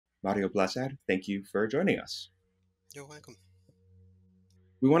Mario Blaser, thank you for joining us. You're welcome.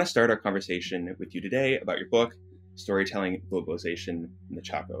 We want to start our conversation with you today about your book, Storytelling, Globalization in the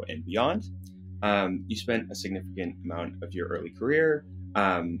Chaco and Beyond. You spent a significant amount of your early career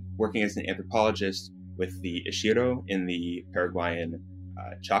working as an anthropologist with the Ishiro in the Paraguayan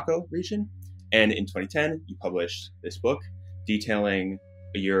Chaco region. And in 2010, you published this book detailing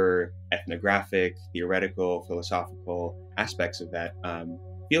your ethnographic, theoretical, philosophical aspects of that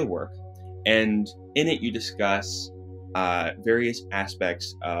fieldwork. And in it, you discuss various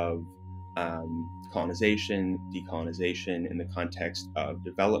aspects of colonization, decolonization in the context of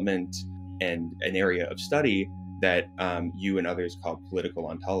development, and an area of study that you and others call political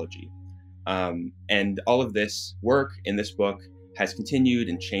ontology. And all of this work in this book has continued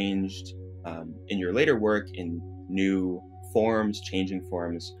and changed in your later work in new forms, changing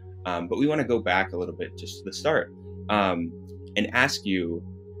forms. But we want to go back a little bit just to the start and ask you,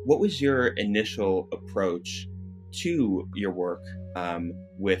 what was your initial approach to your work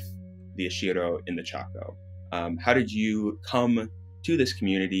with the Ishiro in the Chaco? How did you come to this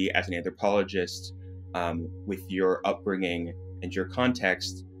community as an anthropologist with your upbringing and your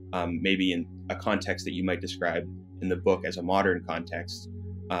context, maybe in a context that you might describe in the book as a modern context?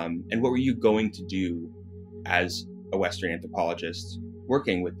 And what were you going to do as a Western anthropologist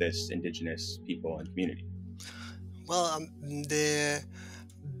working with this indigenous people and community? Well,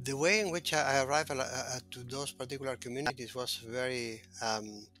 the way in which I arrived to those particular communities was very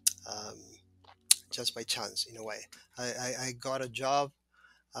um, just by chance in a way. I got a job,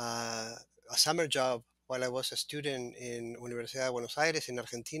 a summer job, while I was a student in Universidad de Buenos Aires in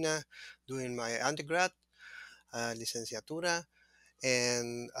Argentina, doing my undergrad, licenciatura,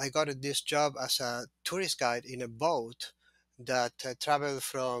 and I got this job as a tourist guide in a boat that traveled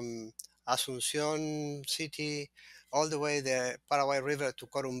from Asunción city all the way the Paraguay River to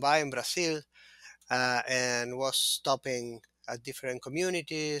Corumbá in Brazil, and was stopping at different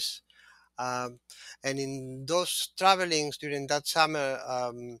communities. Um, and in those travelings during that summer,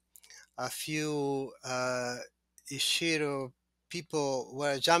 a few Ishiro people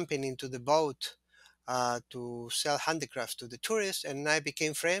were jumping into the boat to sell handicrafts to the tourists, and I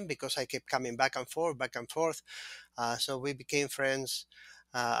became friends because I kept coming back and forth, back and forth. So we became friends.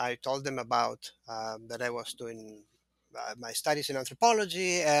 I told them about that I was doing my studies in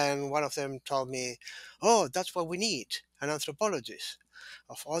anthropology, and one of them told me, "Oh, that's what we need, an anthropologist."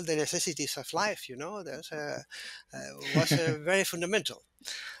 Of all the necessities of life, there's was very fundamental.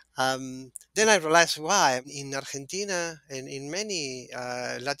 Then I realized why in Argentina and in many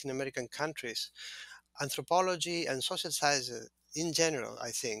Latin American countries, anthropology and social sciences in general,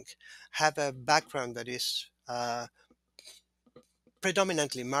 I think, have a background that is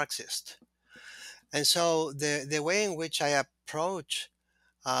predominantly Marxist. And so the way in which I approach,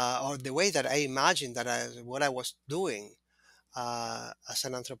 or the way that I imagined what I was doing as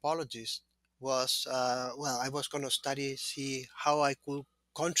an anthropologist was, well, I was going to see how I could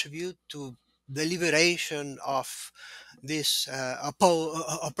contribute to the liberation of these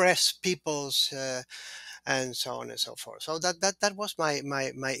oppressed peoples, and so on and so forth. So that was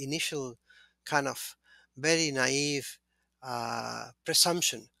my initial kind of very naive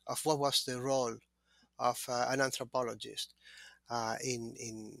presumption of what was the role of an anthropologist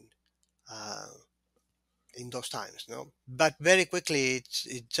in uh, in those times, no. But very quickly,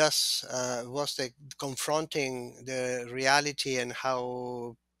 it just was the confronting the reality and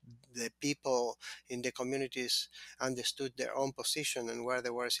how the people in the communities understood their own position and where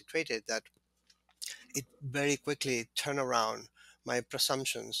they were situated, that it very quickly turned around my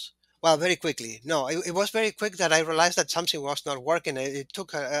presumptions. Well, very quickly. No, it was very quick that I realized that something was not working. It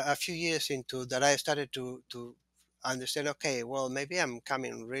took a few years into that I started to understand. Okay, well, maybe I'm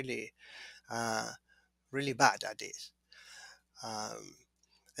coming really, uh, really bad at this. Um,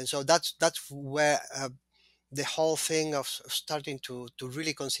 and so that's where the whole thing of starting to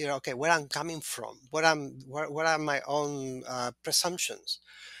really consider, okay, where I'm coming from, what are my own presumptions,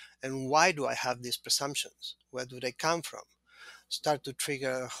 and why do I have these presumptions? Where do they come from? Start to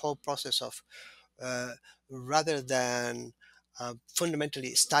trigger a whole process of uh, rather than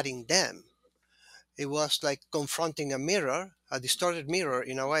fundamentally studying them. It was like confronting a mirror, a distorted mirror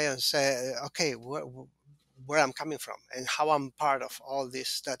in a way, and say, okay, where I'm coming from and how I'm part of all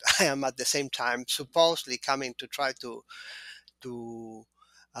this that I am at the same time supposedly coming to try to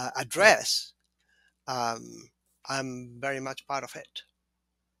address. Um, I'm very much part of it.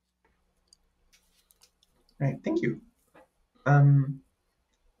 Right, thank you. Um,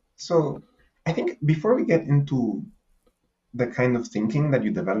 so I think before we get into the kind of thinking that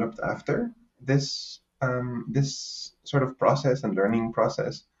you developed after this sort of process and learning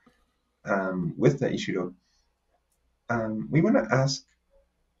process, with the Ishiro, we want to ask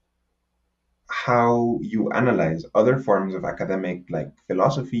how you analyze other forms of academic like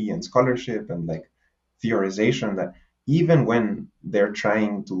philosophy and scholarship and like theorization that even when they're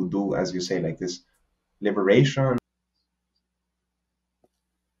trying to do, as you say, like this liberation.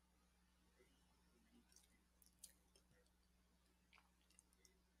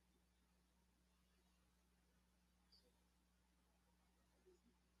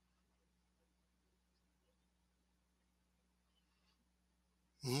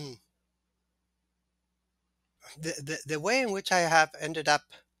 Mhm. The way in which I have ended up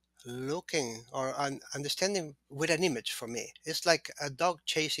looking or understanding with an image for me, it's like a dog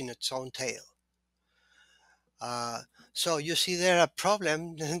chasing its own tail. Uh, so you see there a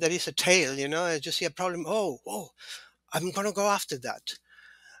problem, and there is a tail, you see a problem. Oh, I'm going to go after that.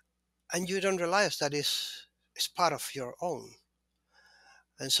 And you don't realize that is part of your own.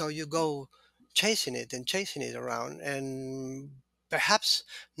 And so you go chasing it around and perhaps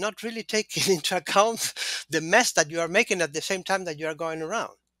not really taking into account the mess that you are making at the same time that you are going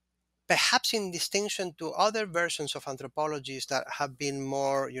around. Perhaps in distinction to other versions of anthropologies that have been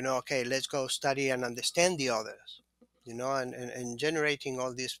more, okay, let's go study and understand the others, and generating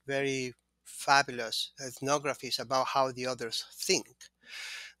all these very fabulous ethnographies about how the others think.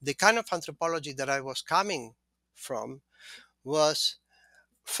 The kind of anthropology that I was coming from was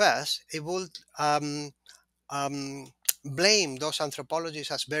first, it would um, blame those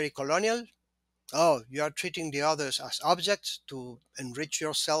anthropologies as very colonial. Oh, you are treating the others as objects to enrich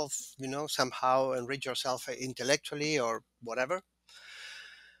yourself, somehow enrich yourself intellectually or whatever.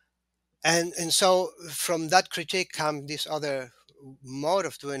 And so from that critique come this other mode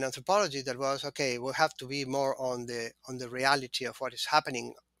of doing anthropology that was, okay, we have to be more on the reality of what is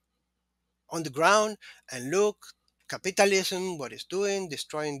happening on the ground and look capitalism, what it's doing,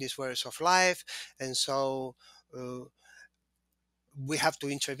 destroying these ways of life. And so uh, we have to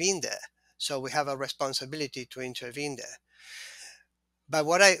intervene there. So we have a responsibility to intervene there. But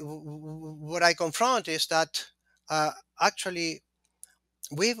what I confront is that uh, actually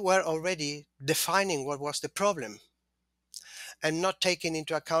we were already defining what was the problem and not taking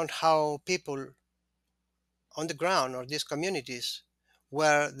into account how people on the ground or these communities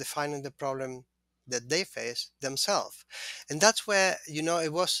were defining the problem that they face themselves. And that's where,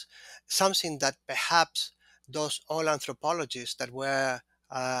 it was something that perhaps those all anthropologists that were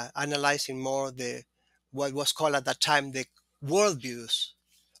analyzing more the what was called at that time the worldviews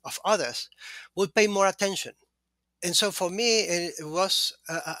of others would pay more attention. And so for me, it was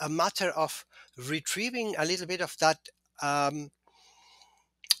a matter of retrieving a little bit of um,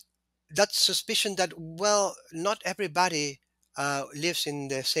 that suspicion that, well, not everybody lives in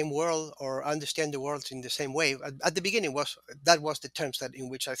the same world or understand the world in the same way. At the beginning, that was the terms that in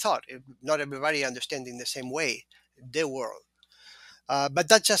which I thought not everybody understand in the same way the world. But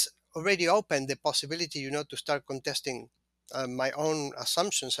that just already opened the possibility, to start contesting my own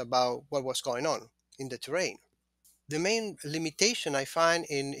assumptions about what was going on in the terrain. The main limitation I find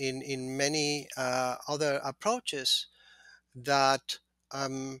in many other approaches that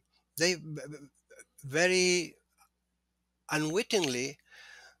they very unwittingly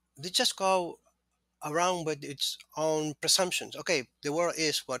they just go around with its own presumptions. Okay, the world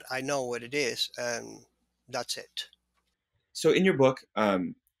is what I know what it is, and that's it. So in your book,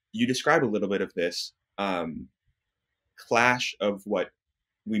 you describe a little bit of this clash of what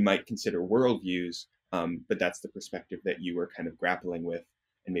we might consider worldviews, but that's the perspective that you were kind of grappling with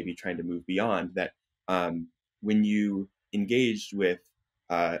and maybe trying to move beyond. That when you engaged with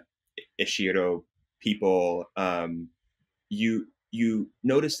uh, Ishiro people, you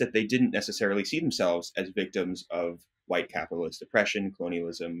noticed that they didn't necessarily see themselves as victims of white capitalist oppression,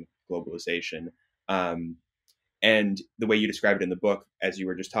 colonialism, globalization. Um, and the way you describe it in the book, as you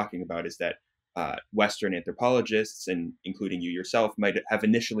were just talking about, is that Western anthropologists, and including you yourself, might have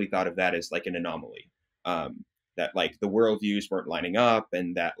initially thought of that as like an anomaly, that like the worldviews weren't lining up,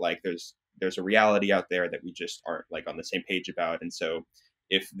 and that like there's a reality out there that we just aren't like on the same page about. And so,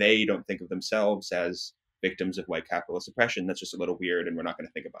 if they don't think of themselves as victims of white capitalist oppression, that's just a little weird, and we're not going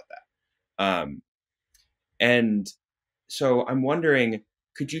to think about that. And so, I'm wondering,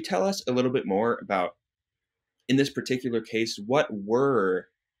 could you tell us a little bit more about in this particular case, what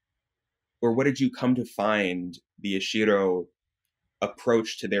did you come to find the Ishiro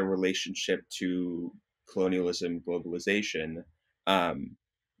approach to their relationship to colonialism, globalization? Um,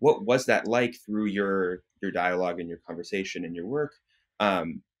 what was that like through your dialogue and your conversation and your work?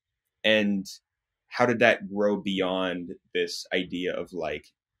 Um, and how did that grow beyond this idea of like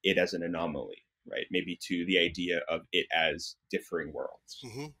it as an anomaly, right? Maybe to the idea of it as differing worlds.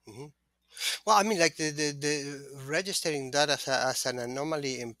 Hmm hmm Well, I mean, like the registering that as an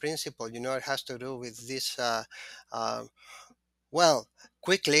anomaly in principle, it has to do with this. Uh, well,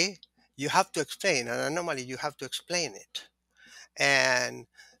 quickly, you have to explain an anomaly. You have to explain it, and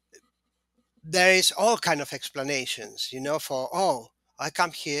there is all kind of explanations. For I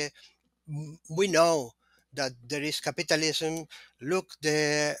come here. We know that there is capitalism. Look,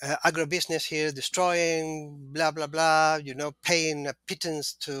 the agribusiness here destroying, blah blah blah. Paying a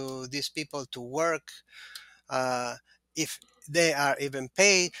pittance to these people to work, uh, if they are even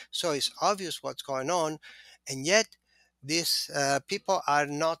paid. So it's obvious what's going on, and yet these people are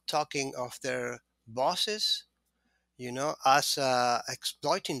not talking of their bosses, as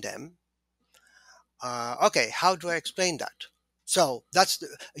exploiting them. Okay, how do I explain that? So that's the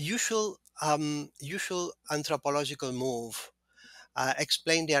usual anthropological move.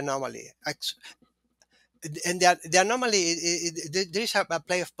 Explain the anomaly. And the anomaly, there is a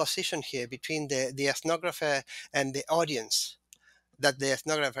play of position here between the ethnographer and the audience that the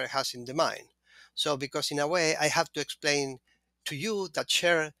ethnographer has in the mind. So, because in a way, I have to explain to you that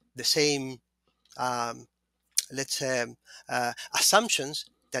share the same, um, let's say, assumptions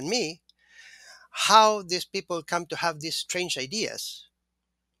than me, how these people come to have these strange ideas.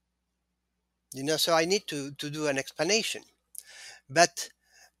 So I need to do an explanation. But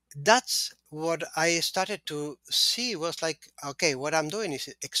that's what I started to see was like, okay, what I'm doing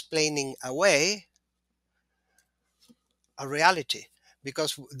is explaining away a reality,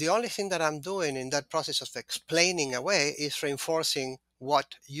 because the only thing that I'm doing in that process of explaining away is reinforcing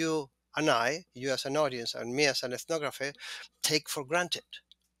what you as an audience and me as an ethnographer, take for granted.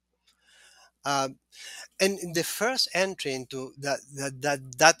 Um, and in the first entry into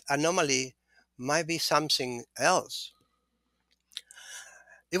that anomaly might be something else.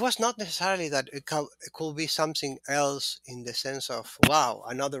 It was not necessarily that it could be something else in the sense of, wow,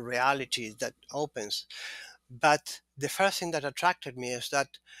 another reality that opens. But the first thing that attracted me is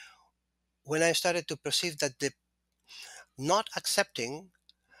that when I started to perceive that the not accepting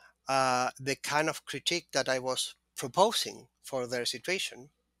the kind of critique that I was proposing for their situation,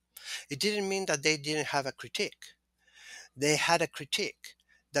 it didn't mean that they didn't have a critique. They had a critique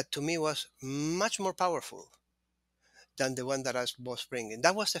that to me was much more powerful than the one that I was bringing.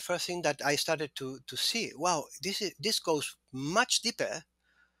 That was the first thing that I started to see. Wow, this goes much deeper.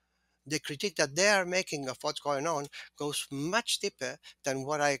 The critique that they are making of what's going on goes much deeper than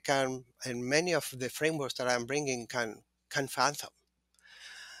what I can, and many of the frameworks that I'm bringing can fathom,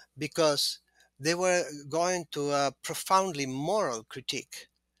 because they were going to a profoundly moral critique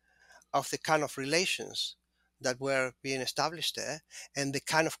of the kind of relations that were being established there and the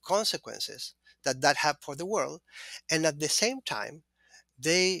kind of consequences that had for the world. And at the same time,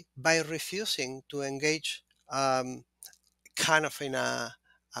 they, by refusing to engage kind of in a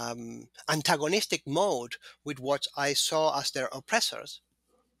antagonistic mode with what I saw as their oppressors,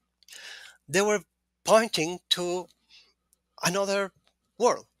 they were pointing to another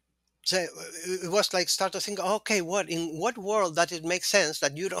world. So it was like start to think, okay, what world that it makes sense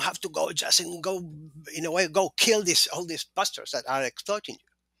that you don't have to go just and go in a way go kill all these bastards that are exploiting you.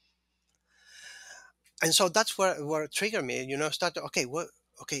 And so that's where it triggered me, start to, okay,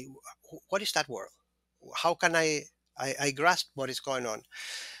 what is that world? How can I grasp what is going on?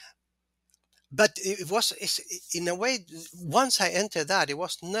 But in a way, once I entered that, it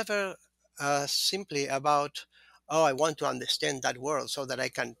was never simply about, oh, I want to understand that world so that I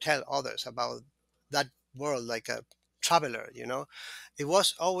can tell others about that world like a traveler. It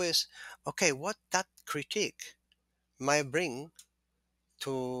was always, okay, what that critique might bring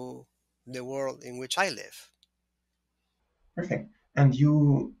to the world in which I live. Perfect. And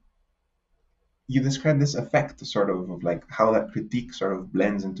you describe this effect sort of like how that critique sort of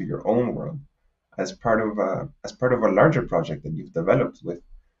blends into your own world as part of a larger project that you've developed with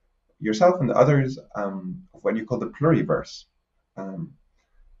yourself and others, of what you call the pluriverse. Um,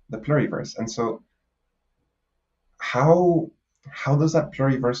 the pluriverse. And so how how does that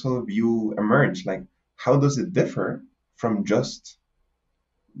pluriversal view emerge? Like how does it differ from just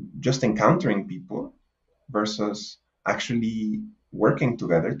encountering people versus actually working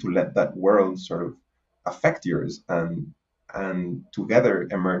together to let that world sort of affect yours and together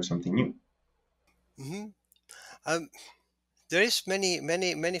emerge something new? hmm Um, there is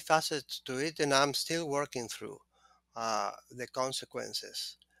many facets to it, and I'm still working through the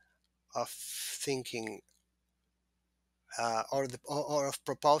consequences of thinking or of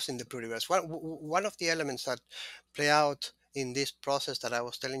proposing the pluriverse. One of the elements that play out in this process that I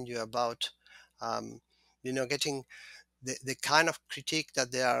was telling you about, um, getting the kind of critique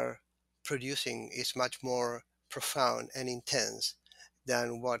that they are producing is much more profound and intense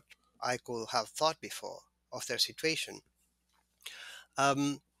than what I could have thought before of their situation.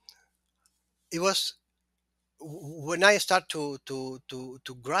 Um, it was when I start to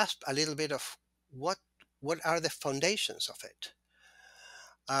grasp a little bit of what what are the foundations of it.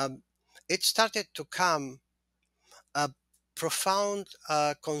 Um, it started to come a profound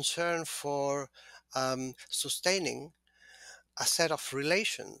concern for sustaining a set of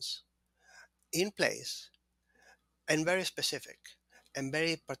relations in place and very specific and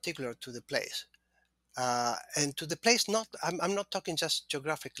very particular to the place. And to the place, not I'm not talking just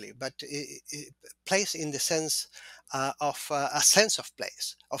geographically, but place in the sense of a sense of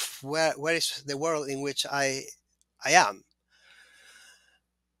place, of where is the world in which I am.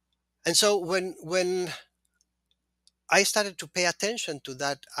 And so when I started to pay attention to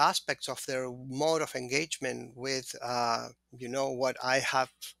that aspects of their mode of engagement with, what I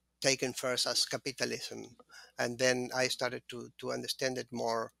have taken first as capitalism, and then I started to understand it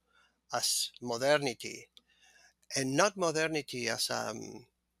more as modernity, and not modernity as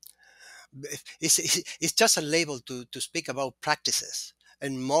it's just a label to speak about practices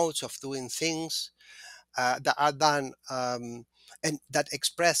and modes of doing things that are done and that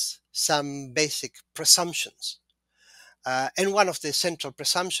express some basic presumptions. And one of the central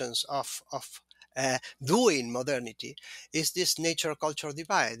presumptions of doing modernity is this nature culture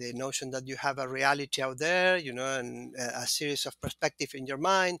divide, the notion that you have a reality out there, and a series of perspective in your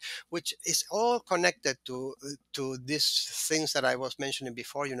mind, which is all connected to these things that I was mentioning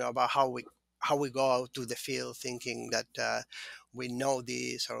before, about how we go out to the field thinking that we know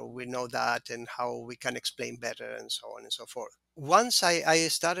this or we know that, and how we can explain better, and so on and so forth. Once I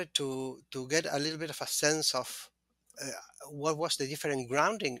started to get a little bit of a sense of uh, what was the different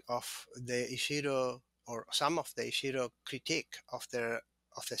grounding of the Ishiro, or some of the Ishiro critique of the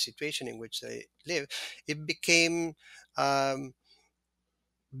situation in which they live, it became um,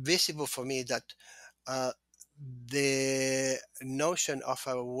 visible for me that uh, the notion of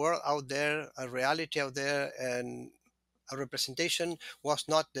a world out there, a reality out there, and a representation was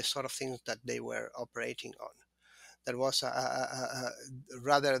not the sort of things that they were operating on. There was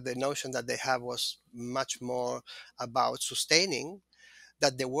rather the notion that they have was much more about sustaining,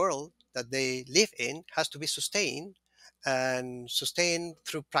 that the world that they live in has to be sustained, and sustained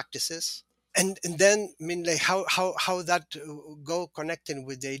through practices. And then, I mean, like how that go connecting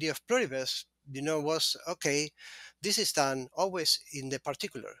with the idea of pluriverse, was okay. This is done always in the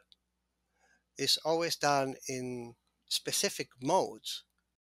particular. It's always done in specific modes,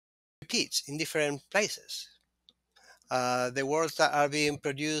 repeats in different places. The words that are being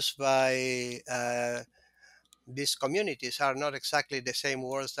produced by these communities are not exactly the same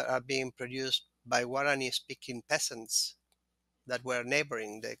words that are being produced by Guarani speaking peasants that were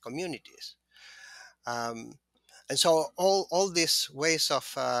neighboring the communities. Um, and so all these ways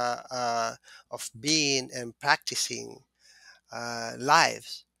of being and practicing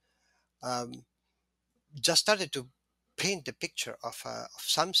lives um, just started to paint the picture of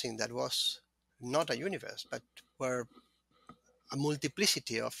something that was not a universe, but were a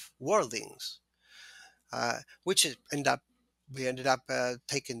multiplicity of worldings, which we ended up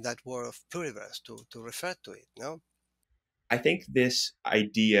taking that word of pluriverse to refer to it. No, I think this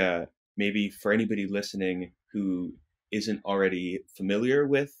idea, maybe for anybody listening who isn't already familiar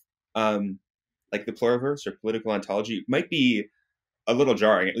with um, like the pluriverse or political ontology, might be a little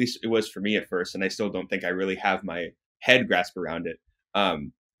jarring. At least it was for me at first, and I still don't think I really have my head grasp around it.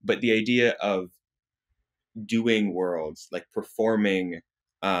 But the idea of doing worlds, like performing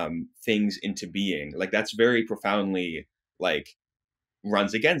things into being, like that's very profoundly like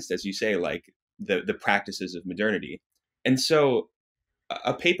runs against, as you say, like the practices of modernity. And so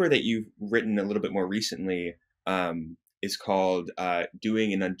a paper that you've written a little bit more recently is called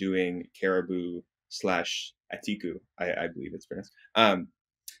 "Doing and Undoing Caribou slash Atiku." I believe it's pronounced.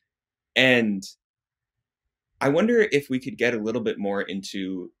 And I wonder if we could get a little bit more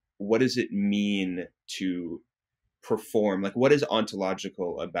into what does it mean to perform, like what is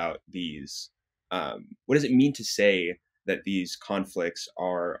ontological about these, what does it mean to say that these conflicts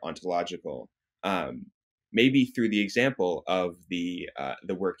are ontological, um, maybe through the example of the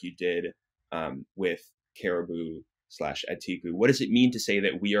work you did with Caribou slash Atiku. What does it mean to say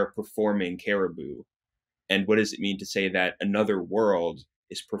that we are performing Caribou, and what does it mean to say that another world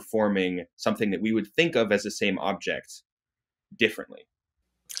is performing something that we would think of as the same object differently?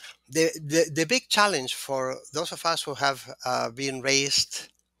 the big challenge for those of us who have been raised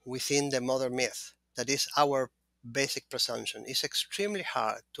within the modern myth, that is our basic presumption, is extremely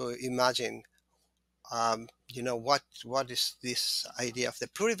hard to imagine what is this idea of the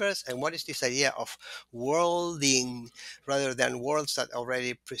pluriverse, and what is this idea of worlding rather than worlds that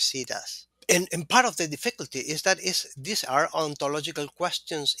already precede us. And part of the difficulty is that these are ontological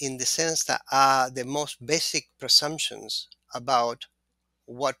questions, in the sense that are the most basic presumptions about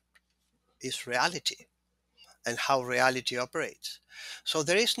what is reality and how reality operates. So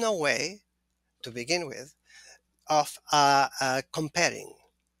there is no way, to begin with, of comparing.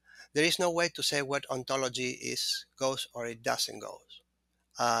 There is no way to say what ontology is goes or it doesn't go.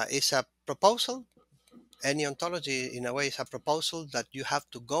 It's a proposal. Any ontology, in a way, is a proposal that you have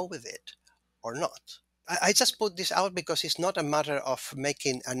to go with it or not. I just put this out because it's not a matter of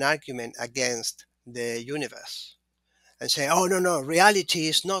making an argument against the universe and say, oh, no, no, reality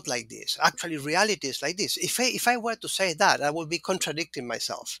is not like this. Actually, reality is like this. If I were to say that, I would be contradicting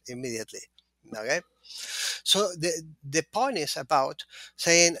myself immediately. Okay? So the point is about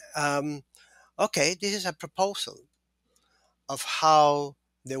saying, okay, this is a proposal of how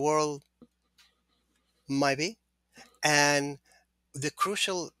the world might be, and the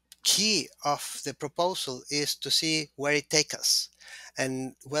crucial key of the proposal is to see where it takes us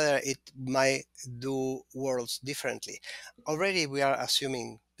and whether it might do worlds differently. Already we are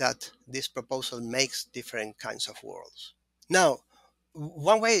assuming that this proposal makes different kinds of worlds. Now,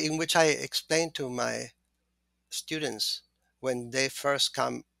 one way in which I explain to my students when they first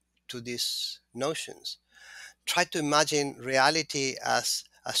come to these notions, try to imagine reality as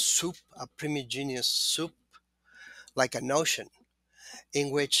a soup, a primigenous soup, like an ocean in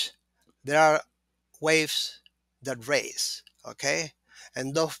which there are waves that raise, okay?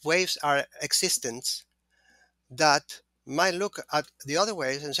 And those waves are existence that might look at the other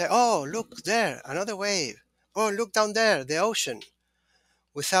waves and say, oh, look there, another wave. Oh, look down there, the ocean,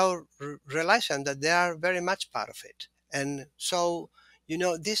 without realizing that they are very much part of it. And so,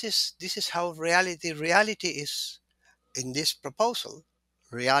 this is how reality is in this proposal.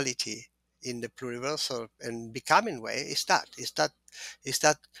 Reality in the pluriversal and becoming way is that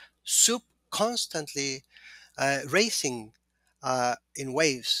soup constantly racing in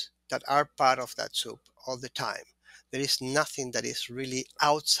waves that are part of that soup all the time. There is nothing that is really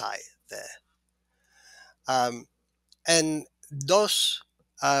outside there. And those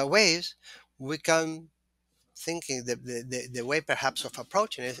waves, we can thinking the way perhaps of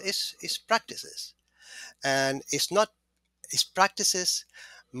approaching it is practices. And it's practices,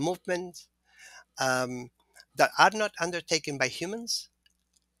 movements that are not undertaken by humans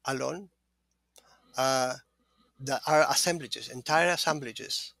alone, uh, that are assemblages, entire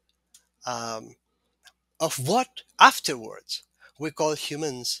assemblages um, of what afterwards we call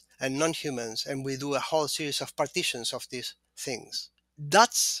humans and non-humans, and we do a whole series of partitions of these things.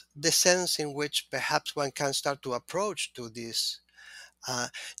 That's the sense in which perhaps one can start to approach to this.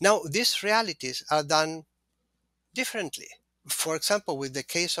 Now, these realities are done differently. For example, with the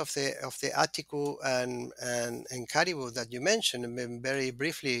case of the Atiku and Caribou that you mentioned, very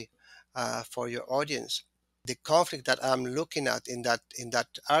briefly for your audience, the conflict that I'm looking at in that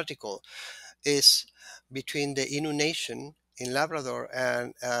article is between the Innu Nation in Labrador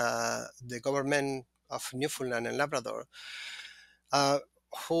and the government of Newfoundland and Labrador, uh,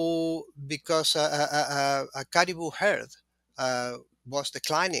 who, because a caribou herd was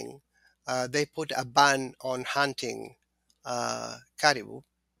declining, they put a ban on hunting caribou,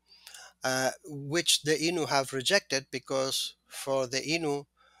 which the Innu have rejected, because for the Innu,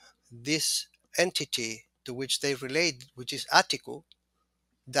 this entity to which they relate, which is Atiku,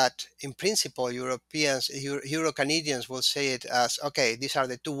 that in principle Europeans, Euro-Canadians will say it as, okay, these are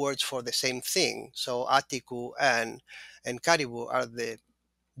the two words for the same thing. So Atiku and Caribou are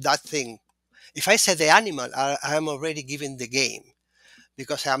that thing. If I say the animal, I am already giving the game,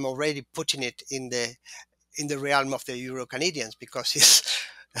 because I'm already putting it in the realm of the Euro-Canadians, because it's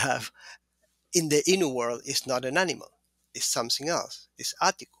in the Innu world, it's not an animal, it's something else, it's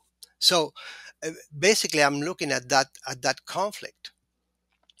Atiku. So basically, I'm looking at that conflict,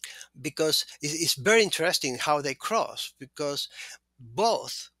 because it's very interesting how they cross, because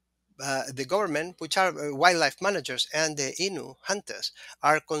both the government, which are wildlife managers, and the Innu hunters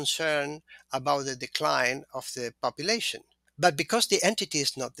are concerned about the decline of the population. But because the entity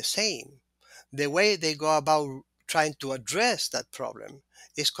is not the same, the way they go about trying to address that problem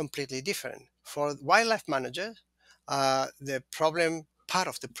is completely different. For wildlife managers, part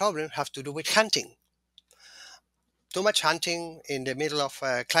of the problem, has to do with hunting. Too much hunting in the middle of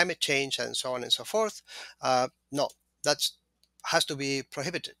climate change and so on and so forth. No, that has to be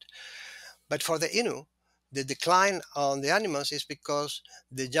prohibited. But for the Innu, the decline on the animals is because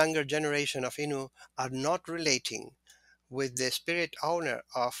the younger generation of Innu are not relating with the spirit owner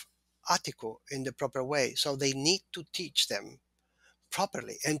of Atiku in the proper way. So they need to teach them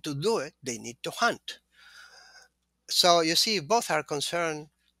properly. And to do it, they need to hunt. So you see, both are concerned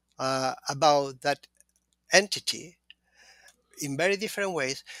about that entity in very different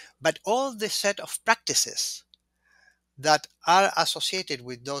ways, but all the set of practices that are associated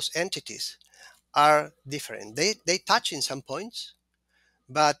with those entities are different. They touch in some points,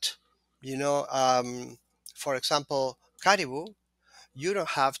 but you know, for example, Caribou, you don't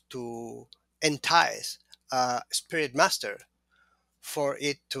have to entice a spirit master for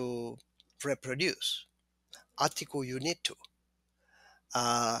it to reproduce. Atiku, you need to.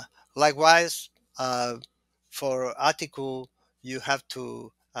 Uh, Likewise, uh, for Atiku, you have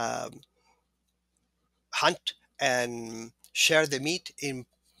to hunt and share the meat in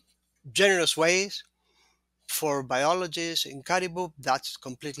generous ways. For biologists in Caribou, that's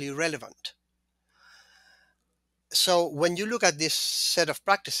completely irrelevant. So when you look at this set of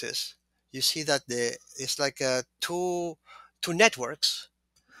practices, you see that it's like two networks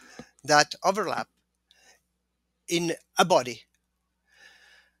that overlap in a body.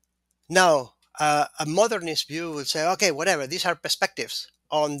 Now, a modernist view would say, okay, whatever, these are perspectives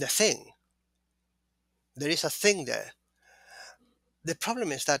on the thing. There is a thing there. The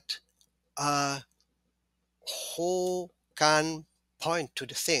problem is that uh, who can point to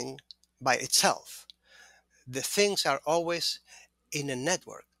the thing by itself? The things are always in a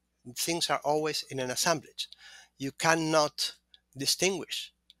network. Things are always in an assemblage. You cannot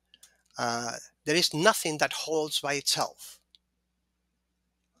distinguish. There is nothing that holds by itself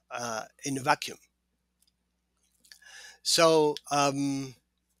in a vacuum. So I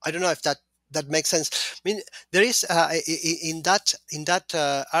don't know if that makes sense. I mean, there is in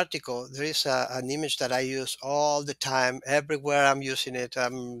that article there is an image that I use all the time. Everywhere I'm using it.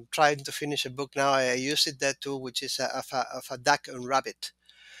 I'm trying to finish a book now. I use it there too, which is of a duck and rabbit.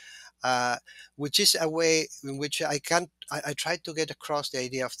 Uh, which is a way in which I try to get across the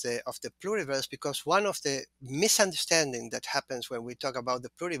idea of the pluriverse, because one of the misunderstanding that happens when we talk about the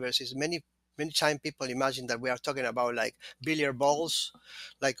pluriverse is many times people imagine that we are talking about like billiard balls,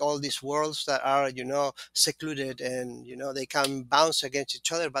 like all these worlds that are secluded, and they can bounce against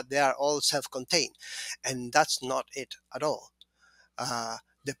each other, but they are all self-contained, and that's not it at all. uh,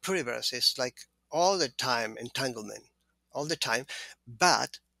 the pluriverse is like all the time entanglement, all the time.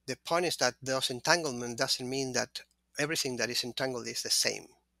 But the point is that those entanglement doesn't mean that everything that is entangled is the same.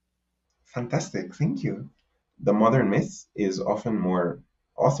 Fantastic, thank you. The modern myth is often more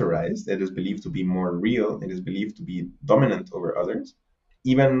authorized. It is believed to be more real. It is believed to be dominant over others,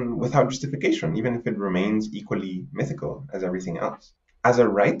 even without justification, even if it remains equally mythical as everything else. As a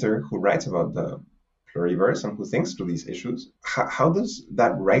writer who writes about the pluriverse and who thinks through these issues, how does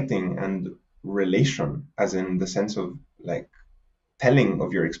that writing and relation, as in the sense of like telling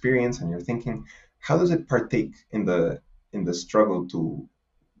of your experience and your thinking, how does it partake in the struggle to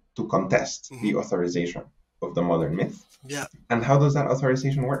contest Hmm. the authorization of the modern myth? Yeah. And how does that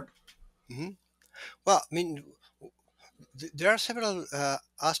authorization work? Hmm. Well, I mean, there are several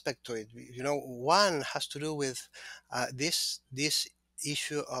aspects to it. One has to do with this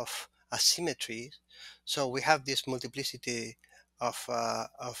issue of asymmetry. So we have this multiplicity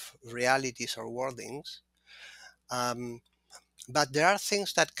of realities or worldings. Um, But there are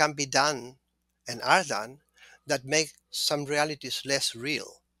things that can be done and are done that make some realities less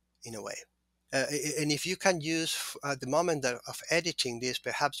real in a way. And if you can use at the moment of editing this,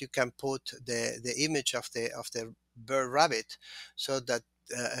 perhaps you can put the image of the bird rabbit so that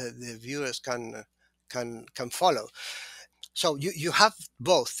the viewers can follow. So you have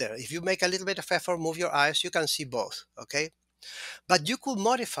both there. If you make a little bit of effort, move your eyes, you can see both. Okay, but you could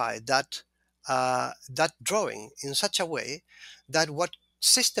modify that drawing in such a way that what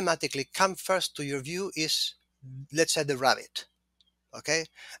systematically comes first to your view is, let's say, the rabbit. Okay,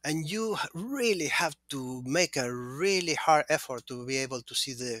 and you really have to make a really hard effort to be able to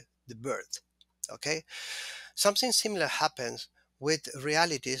see the bird. Okay, something similar happens with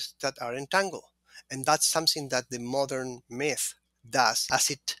realities that are entangled, and that's something that the modern myth does as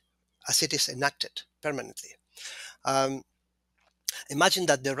it is enacted permanently. um, Imagine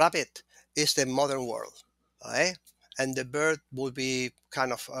that the rabbit is the modern world, okay? And the bird would be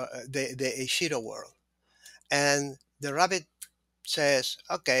kind of the Ishiro world. And the rabbit says,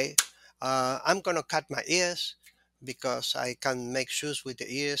 okay, I'm going to cut my ears because I can make shoes with the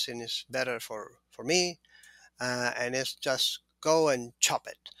ears and it's better for me. And it's just go and chop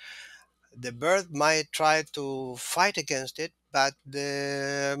it. The bird might try to fight against it, but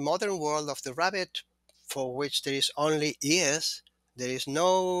the modern world of the rabbit, for which there is only ears, there is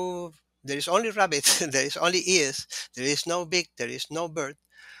no, there is only rabbit, there is only ears, there is no beak, there is no bird.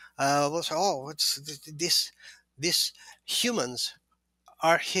 will say, oh, what's this? These humans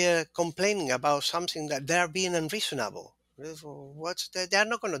are here complaining about something that they're being unreasonable. They're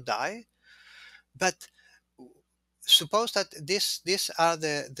not going to die, but suppose that these are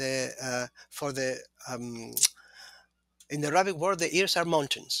the for the in the rabbit world the ears are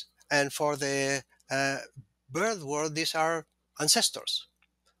mountains, and for the bird world these are ancestors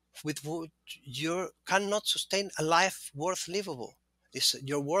with which you cannot sustain a life worth livable.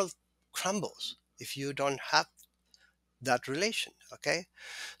 Your world crumbles if you don't have that relation. Okay,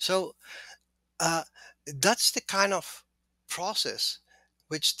 so uh, that's the kind of process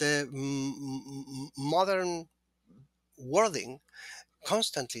which the modern wording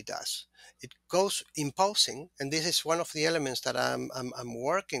constantly does. It goes imposing, and this is one of the elements that I'm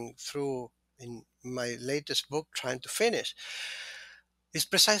working through in my latest book, trying to finish, is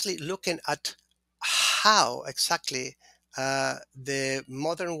precisely looking at how exactly the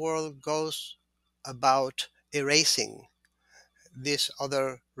modern world goes about erasing these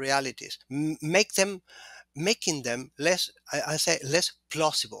other realities, making them less, I say, less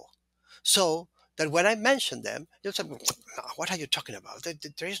plausible. So that when I mention them, you'll say, "What are you talking about?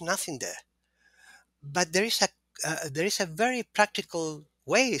 There is nothing there." But there is a very practical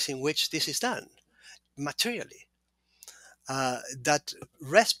ways in which this is done materially that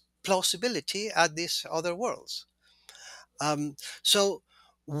rest plausibility at these other worlds. So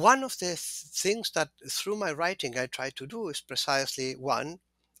one of the things that through my writing I try to do is precisely one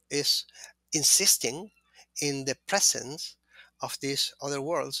is insisting in the presence of these other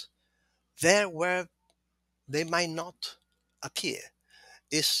worlds there where they might not appear.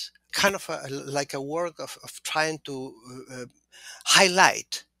 Is kind of like a work of trying to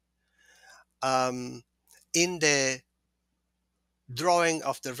highlight in the drawing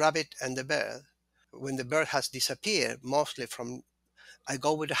of the rabbit and the bird when the bird has disappeared mostly from, I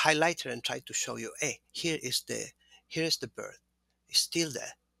go with a highlighter and try to show you, hey, here is the bird, it's still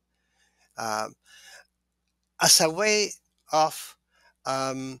there, um, as a way of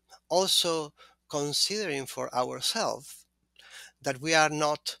also considering for ourselves that we are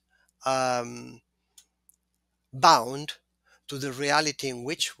not um, bound to the reality in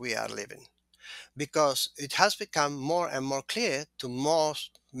which we are living, because it has become more and more clear to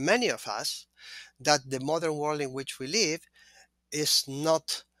many of us that the modern world in which we live is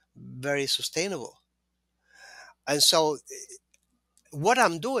not very sustainable. And so what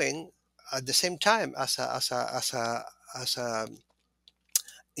I'm doing at the same time as a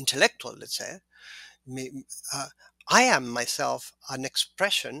intellectual, let's say, me, uh, I am myself an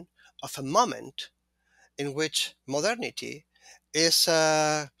expression of a moment in which modernity is,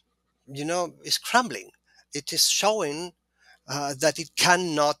 is crumbling. It is showing that it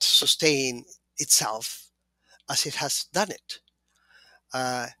cannot sustain itself as it has done it.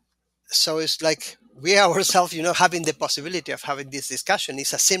 Uh, so it's like we ourselves, having the possibility of having this discussion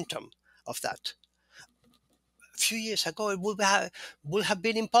is a symptom of that. A few years ago, it would have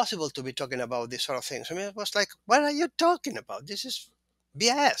been impossible to be talking about these sort of things. I mean, it was like, what are you talking about? This is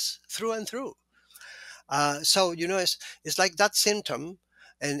BS through and through. So it's like that symptom,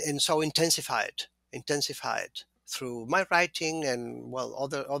 and so intensified through my writing and well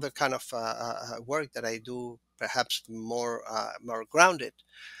other kind of work that I do, perhaps more grounded,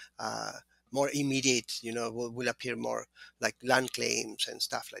 uh, more immediate. Will appear more like land claims and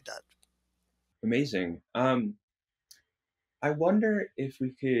stuff like that. Amazing. I wonder if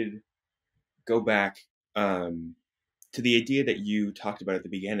we could go back um, to the idea that you talked about at the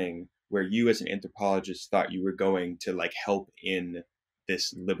beginning, where you as an anthropologist thought you were going to like help in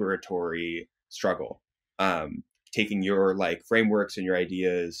this liberatory struggle, um, taking your like frameworks and your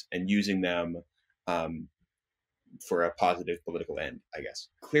ideas and using them um, for a positive political end, I guess.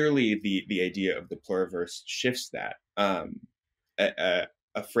 Clearly, the idea of the pluriverse shifts that.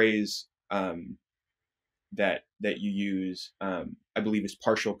 A phrase that you use, I believe, is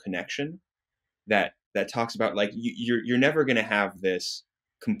partial connection, that talks about like you're never going to have this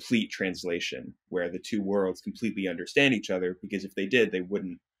complete translation where the two worlds completely understand each other, because if they did, they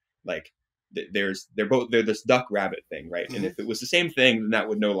wouldn't like they're this duck rabbit thing, right? And Hmm. if it was the same thing, then that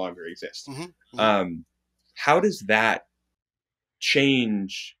would no longer exist. Hmm. Hmm. um how does that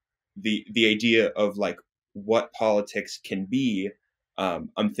change the idea of like what politics can be?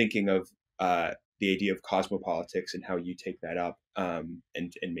 I'm thinking of the idea of cosmopolitics and how you take that up, and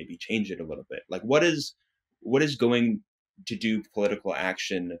maybe change it a little bit. Like, what is going to do political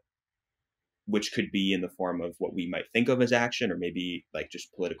action, which could be in the form of what we might think of as action, or maybe like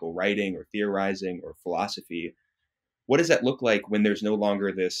just political writing or theorizing or philosophy. What does that look like when there's no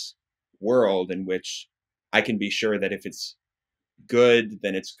longer this world in which I can be sure that if it's good,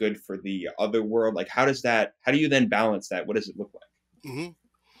 then it's good for the other world. Like, how do you then balance that? What does it look like? Hmm.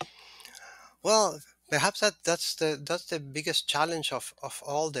 Well, perhaps that's the biggest challenge of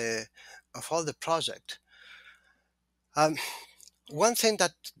all the project. Um, One thing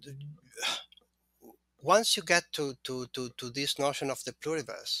that once you get to this notion of the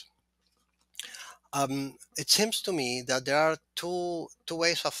pluriverse, it seems to me that there are two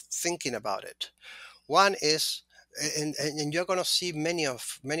ways of thinking about it. One is, and you're going to see many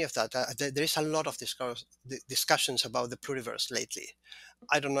of that. There is a lot of discussions about the pluriverse lately.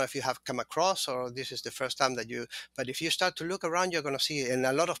 I don't know if you have come across or this is the first time that you, but if you start to look around, you're going to see, and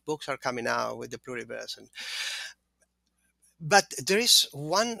a lot of books are coming out with the pluriverse. But there is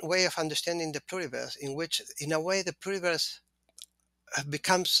one way of understanding the pluriverse in which, in a way, the pluriverse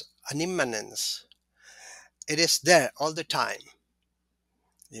becomes an immanence. It is there all the time,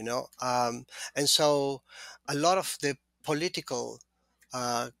 you know, and so a lot of the political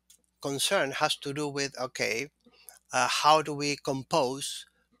uh, concern has to do with, okay, how do we compose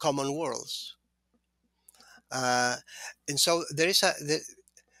common worlds? Uh, and so there is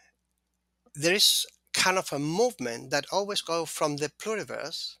kind of a movement that always go from the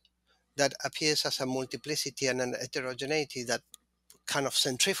pluriverse that appears as a multiplicity and an heterogeneity that kind of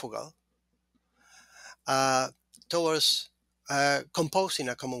centrifugal uh, towards composing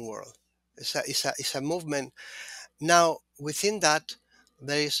a common world. It's a movement. Now, within that,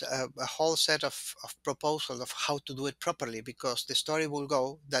 there is a whole set of proposals of how to do it properly, because the story will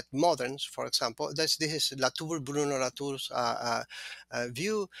go that moderns, for example, this is Bruno Latour's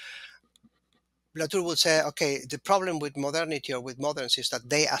view. Latour would say, okay, the problem with modernity or with moderns is that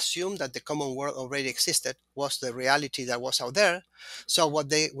they assume that the common world already existed, was the reality that was out there. So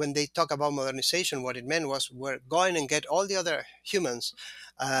when they talk about modernization, what it meant was we're going and get all the other humans,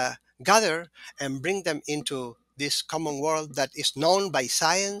 gather and bring them into this common world that is known by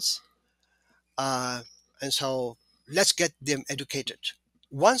science. Uh, and so let's get them educated.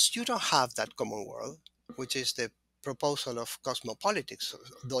 Once you don't have that common world, which is the proposal of cosmopolitics,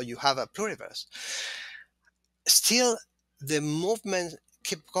 though you have a pluriverse, still the movement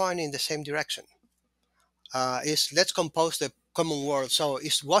keep going in the same direction. Is let's compose the common world. So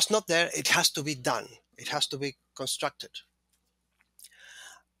it was not there, it has to be done, it has to be constructed.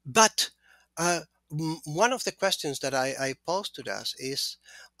 But one of the questions that I pose to us is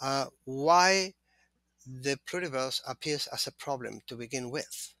why the pluriverse appears as a problem to begin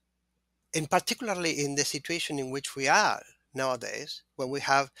with, and particularly in the situation in which we are nowadays, when we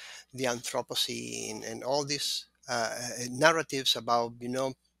have the Anthropocene and all these narratives about,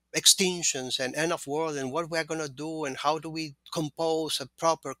 extinctions and end of world and what we are going to do and how do we compose a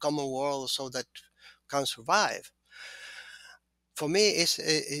proper common world so that can survive. For me,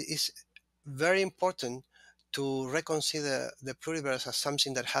 it's very important to reconsider the pluriverse as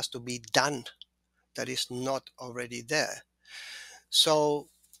something that has to be done, that is not already there. So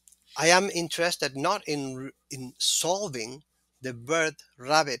I am interested not in solving the bird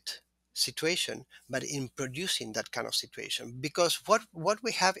rabbit situation, but in producing that kind of situation. Because what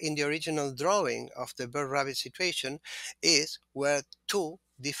we have in the original drawing of the bird rabbit situation is where two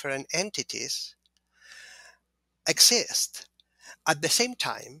different entities exist at the same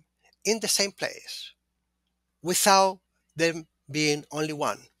time in the same place without them being only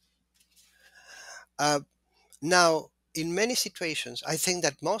one. Uh, Now, in many situations, I think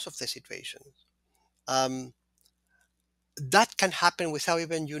that most of the situations, um, that can happen without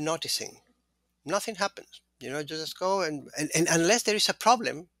even you noticing. Nothing happens. You just go and unless there is a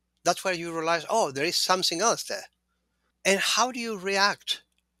problem, that's where you realize, oh, there is something else there. And how do you react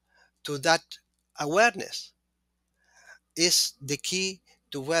to that awareness is the key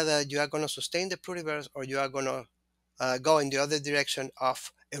to whether you are going to sustain the pluriverse or you are going to go in the other direction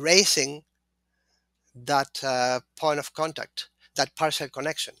of erasing that point of contact, that partial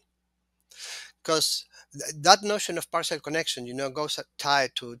connection. Because that notion of partial connection, goes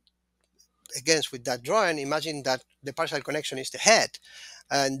tied to, against with that drawing. Imagine that the partial connection is the head,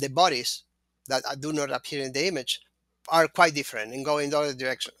 and the bodies that do not appear in the image are quite different and go in the other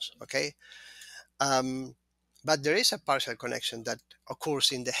directions. Okay, um, but there is a partial connection that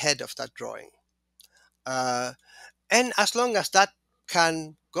occurs in the head of that drawing, uh, and as long as that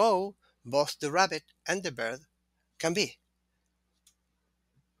can go, both the rabbit and the bird can be.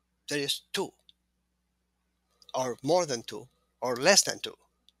 There is two, or more than two, or less than two.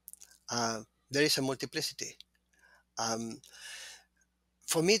 There is a multiplicity. Um,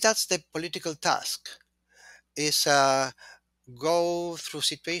 for me, that's the political task: is go through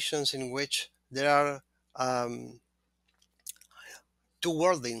situations in which there are two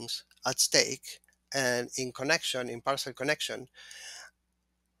worldings at stake, and in connection, in partial connection.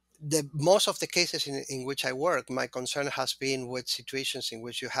 The most of the cases in which I work, my concern has been with situations in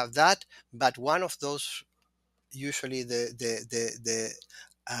which you have that, but one of those, usually the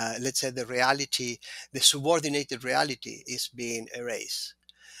let's say the reality, the subordinated reality is being erased.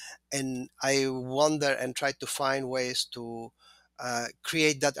 And I wonder and try to find ways to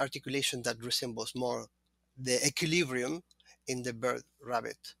create that articulation that resembles more the equilibrium in the bird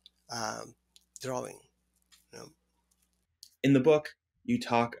rabbit um, drawing. You know? In the book, you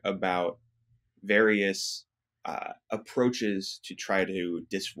talk about various approaches to try to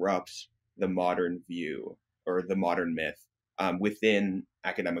disrupt the modern view or the modern myth within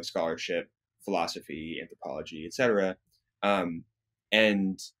academic scholarship, philosophy, anthropology, etc.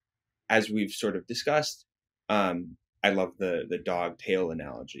 And as we've sort of discussed, I love the dog tail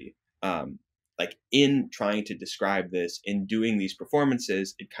analogy. Like in trying to describe this, in doing these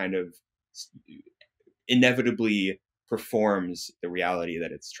performances, it kind of inevitably performs the reality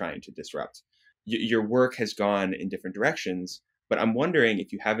that it's trying to disrupt. Your work has gone in different directions, but I'm wondering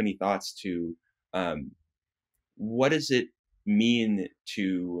if you have any thoughts to um, what does it mean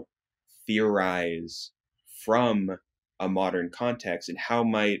to theorize from a modern context, and how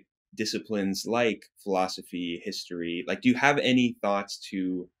might disciplines like philosophy, history, like do you have any thoughts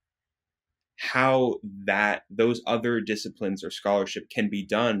to how that those other disciplines or scholarship can be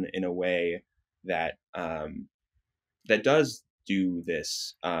done in a way that that does do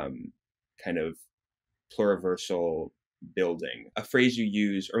this kind of pluriversal building? A phrase you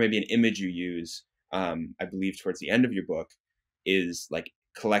use, or maybe an image you use, I believe towards the end of your book, is like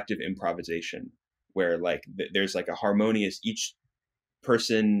collective improvisation, where like there's like a harmonious, each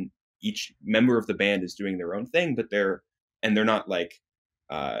person, each member of the band is doing their own thing, but they're not like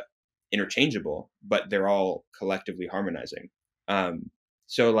uh, interchangeable, but they're all collectively harmonizing. Um,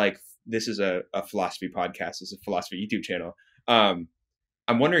 so like this is a philosophy podcast, this is a philosophy YouTube channel. Um,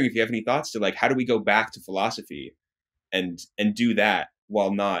 I'm wondering if you have any thoughts to like how do we go back to philosophy and do that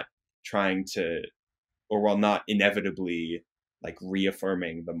while not trying to, or while not inevitably like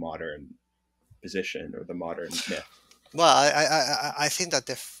reaffirming the modern position or the modern myth. Well, I think that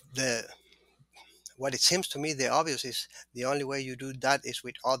the what it seems to me the obvious is the only way you do that is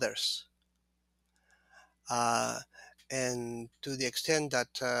with others. Uh, and to the extent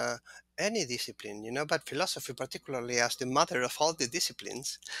that any discipline, but philosophy particularly as the mother of all the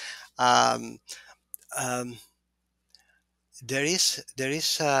disciplines, um, um, there is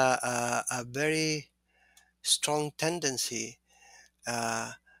a very strong tendency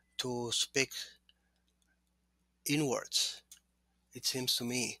uh, to speak inwards. It seems to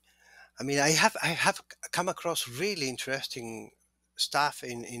me. I mean, I have come across really interesting stuff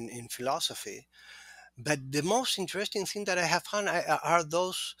in philosophy, but the most interesting thing that I have found are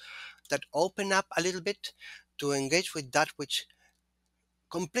those that open up a little bit to engage with that which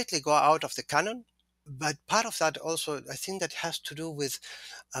completely go out of the canon. But part of that also, I think that has to do with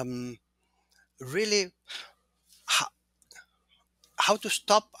um, really how, how to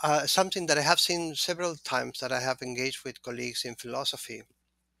stop something that I have seen several times that I have engaged with colleagues in philosophy,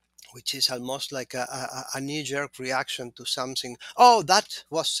 which is almost like a knee-jerk reaction to something. Oh, that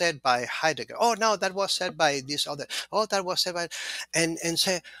was said by Heidegger. Oh, no, that was said by this other. Oh, that was said by, and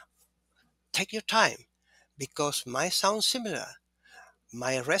say, take your time, because might sound similar,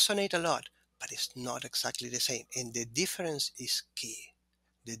 might resonate a lot, but it's not exactly the same. And the difference is key.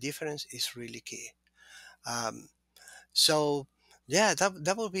 The difference is really key. Um, so yeah,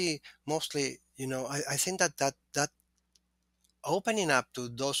 that will be mostly. I think that opening up to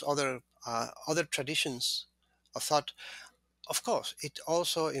those other traditions of thought. Of course, it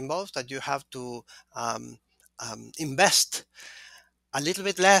also involves that you have to um, invest a little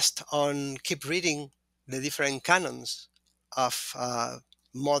bit less on keep reading the different canons of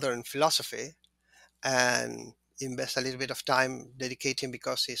modern philosophy, and invest a little bit of time dedicating,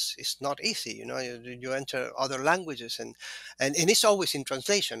 because it's not easy. You enter other languages, and it's always in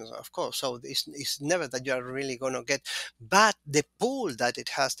translation, of course, so it's never that you are really going to get, but the pool that it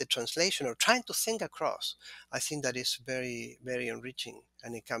has, the translation or trying to think across, I think that is very very enriching,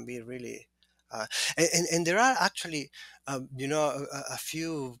 and it can be really uh, and there are actually a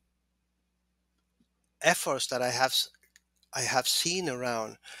few efforts that I have seen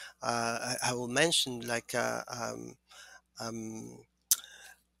around. I will mention like um,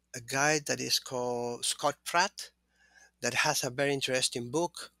 a guy that is called Scott Pratt, that has a very interesting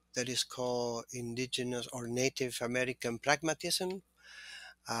book that is called Indigenous or Native American Pragmatism,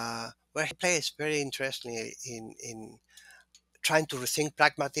 where he plays very interestingly in trying to rethink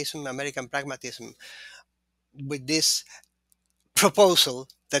pragmatism, American pragmatism, with this proposal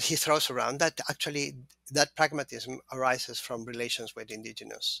that he throws around, that actually that pragmatism arises from relations with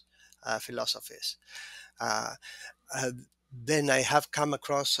indigenous philosophies. Uh, uh, then I have come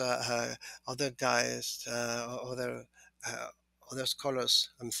across other guys, uh, other scholars.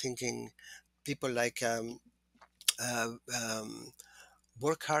 I'm thinking people like uh, um,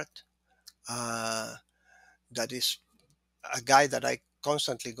 Burkhardt. Uh, that is a guy that I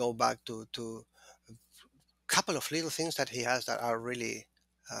constantly go back to a couple of little things that he has that are really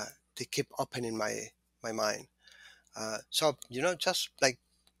they keep opening my mind. So just like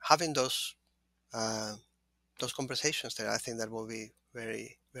having uh, those conversations there, I think that will be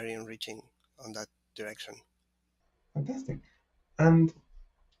very very enriching on that direction. Fantastic. And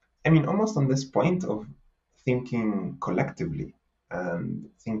I mean, almost on this point of thinking collectively and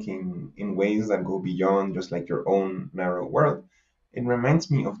thinking in ways that go beyond just like your own narrow world, it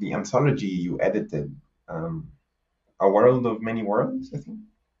reminds me of the anthology you edited, um, A World of Many Worlds, I think,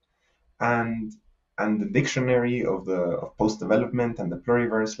 and the dictionary of the of post development and the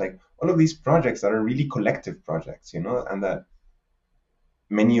pluriverse, like all of these projects that are really collective projects, and that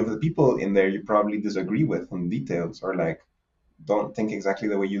many of the people in there you probably disagree with on details or like don't think exactly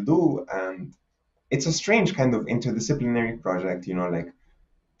the way you do, and it's a strange kind of interdisciplinary project, like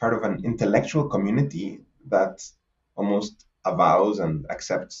part of an intellectual community that almost avows and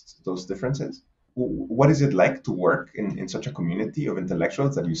accepts those differences. What is it like to work in such a community of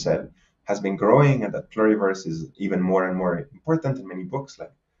intellectuals that you said has been growing and that pluriverse is even more and more important in many books?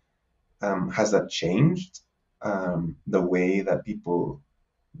 Like, has that changed the way that people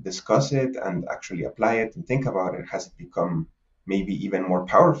discuss it and actually apply it and think about it? Has it become maybe even more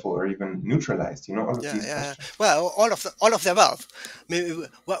powerful or even neutralized? All of Yeah, these yeah. questions. Well, all of the above. I mean,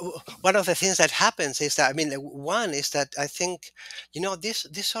 one of the things that happens is that, I mean, like, one is that I think,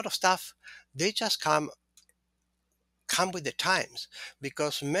 this sort of stuff, they just come with the times,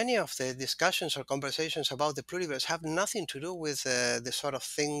 because many of the discussions or conversations about the pluriverse have nothing to do with the sort of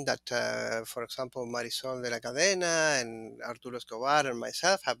thing that, for example, Marisol de la Cadena and Arturo Escobar and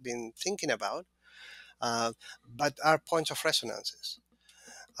myself have been thinking about, uh, but are points of resonances.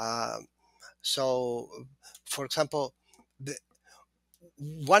 Um, so, for example, the,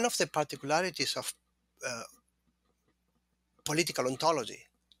 one of the particularities of uh, political ontology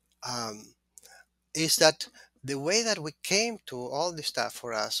um, is that the way that we came to all this stuff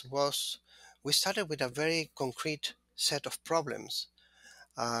for us was we started with a very concrete set of problems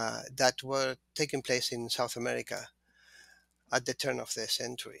that were taking place in South America at the turn of the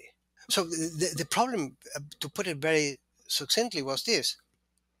century. So the problem, to put it very succinctly, was this.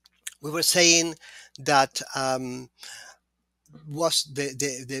 We were saying that was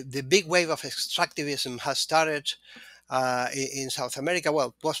the big wave of extractivism has started in South America.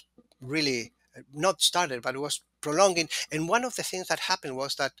 Well, was really not started, but it was prolonging. And one of the things that happened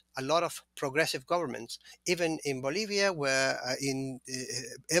was that a lot of progressive governments, even in Bolivia, where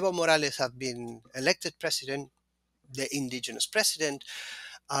Evo Morales had been elected president, the indigenous president,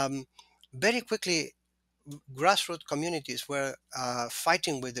 um, very quickly grassroots communities were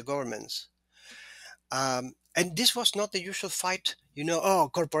fighting with the governments, and this was not the usual fight, oh,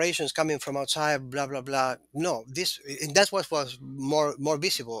 corporations coming from outside, blah, blah, blah. No, and that's what was more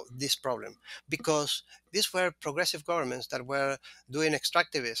visible, this problem, because these were progressive governments that were doing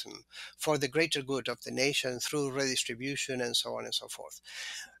extractivism for the greater good of the nation through redistribution and so on and so forth.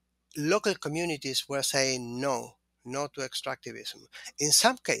 Local communities were saying no to extractivism. In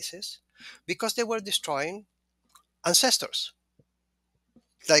some cases, because they were destroying ancestors,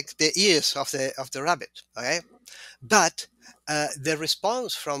 like the ears of the rabbit. Okay, but the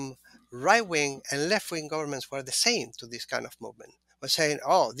response from right wing and left wing governments were the same to this kind of movement. We're saying,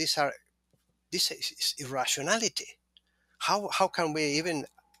 oh, this is irrationality. How can we even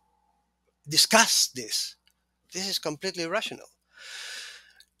discuss this? This is completely irrational.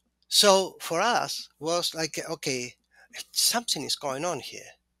 So for us was like, okay, something is going on here.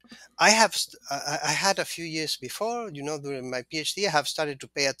 I had a few years before, during my PhD, I have started to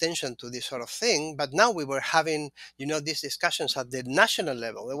pay attention to this sort of thing. But now we were having, these discussions at the national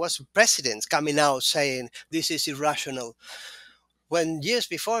level. There was presidents coming out saying this is irrational. When years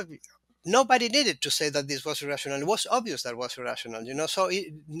before, nobody needed to say that this was irrational. It was obvious that it was irrational. So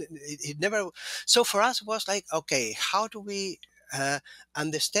it never. So for us, it was like, okay, how do we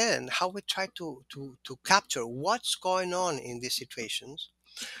understand? How we try to capture what's going on in these situations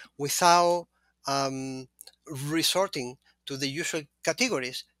without um, resorting to the usual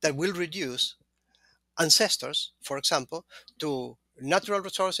categories that will reduce ancestors, for example, to natural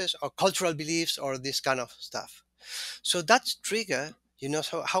resources or cultural beliefs or this kind of stuff. So that's trigger,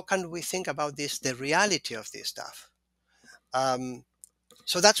 so how can we think about this, the reality of this stuff? Um,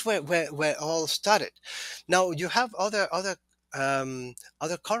 So that's where all started. Now you have other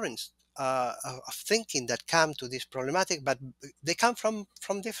currents of thinking that come to this problematic, but they come from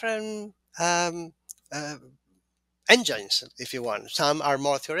different uh, engines, if you want. Some are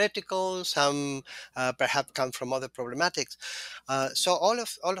more theoretical, some perhaps come from other problematics. So all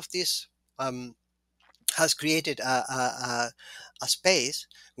of this has created a space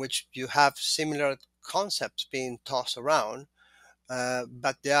which you have similar concepts being tossed around,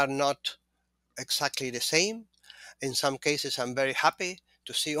 but they are not exactly the same. In some cases, I'm very happy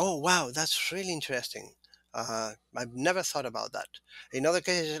to see, oh, wow, that's really interesting. I've never thought about that. In other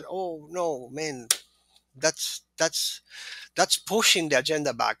cases, oh, no, man, that's that's pushing the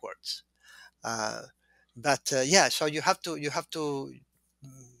agenda backwards. Uh, but yeah, so you have to do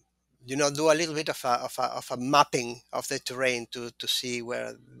a little bit of a mapping of the terrain to see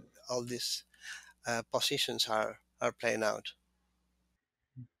where all these positions are playing out.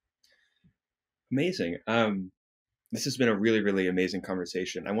 Amazing. This has been a really, really amazing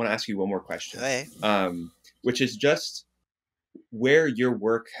conversation. I want to ask you one more question, Okay. which is just where your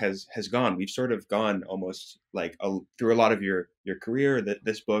work has gone. We've sort of gone almost like through a lot of your career. That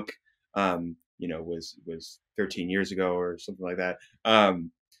this book, was 13 years ago or something like that.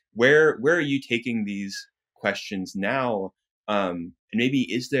 Where are you taking these questions now? And maybe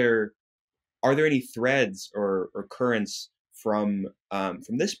are there any threads or currents from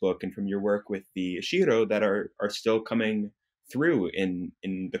this book and from your work with the Ishiro that are still coming through in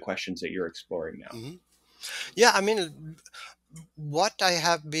the questions that you're exploring now? Hmm. Yeah, I mean, what I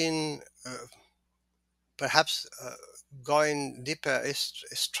have been perhaps going deeper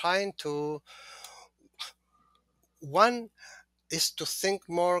is trying to, one is to think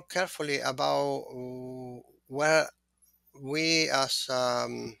more carefully about where we as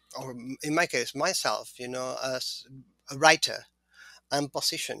or in my case myself, as a writer and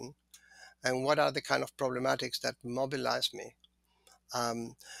position, and what are the kind of problematics that mobilize me,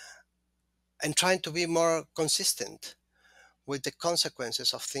 um, and trying to be more consistent with the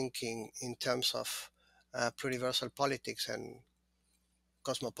consequences of thinking in terms of pluriversal politics and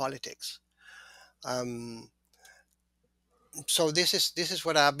cosmopolitics. Um, so this is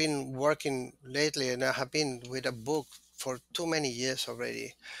what I've been working lately, and I have been with a book for too many years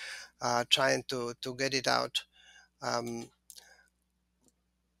already, trying to get it out. Um,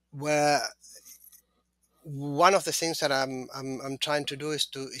 where one of the things that I'm trying to do is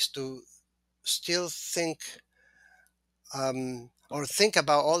to still think, or think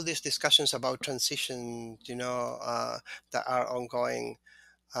about all these discussions about transition, that are ongoing.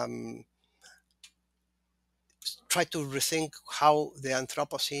 Um, Try to rethink how the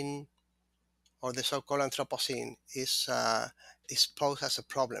Anthropocene, or the so-called Anthropocene, is posed as a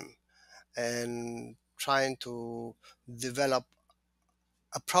problem, and trying to develop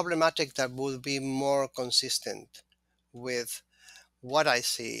a problematic that will be more consistent with what I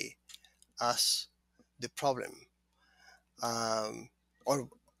see as the problem, um, or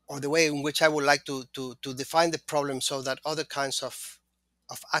the way in which I would like to define the problem, so that other kinds of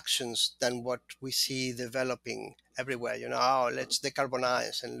actions than what we see developing everywhere, oh, let's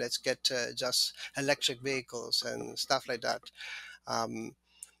decarbonize and let's get just electric vehicles and stuff like that. um,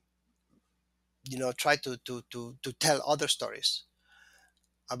 Try to tell other stories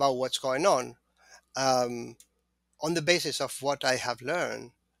about what's going um, on the basis of what I have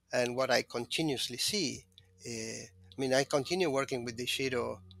learned and what I continuously see. I mean, I continue working with the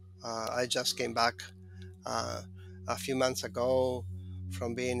Shiro. I just came back uh, a few months ago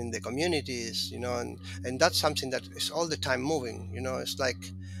from being in the communities, and that's something that is all the time moving. It's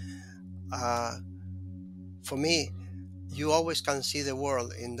like, uh, for me, you always can see the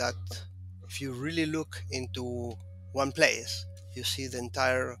world in that. If you really look into one place, you see the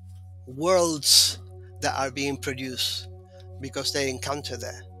entire worlds that are being produced because they encounter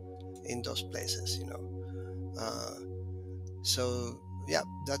there in those places. Uh, so yeah,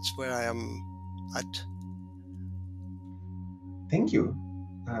 that's where I am at. Thank you.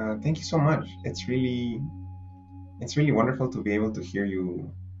 Thank you so much. It's really wonderful to be able to hear you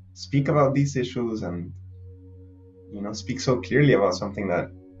speak about these issues and speak so clearly about something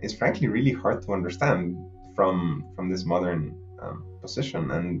that is frankly really hard to understand from this modern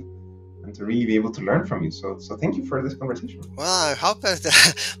position, and to really be able to learn from you. So thank you for this conversation. Well, I hope that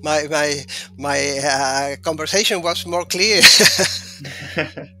my conversation was more clear,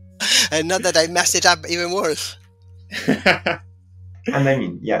 and not that I messed it up even worse. And I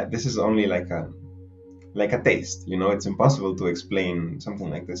mean, yeah, this is only like a taste. It's impossible to explain something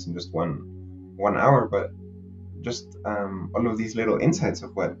like this in just one hour, but just all of these little insights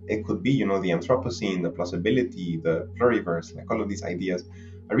of what it could be, the Anthropocene, the plausibility, the pluriverse, like all of these ideas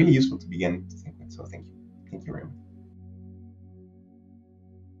are really useful to begin to think with. So thank you. Thank you very much.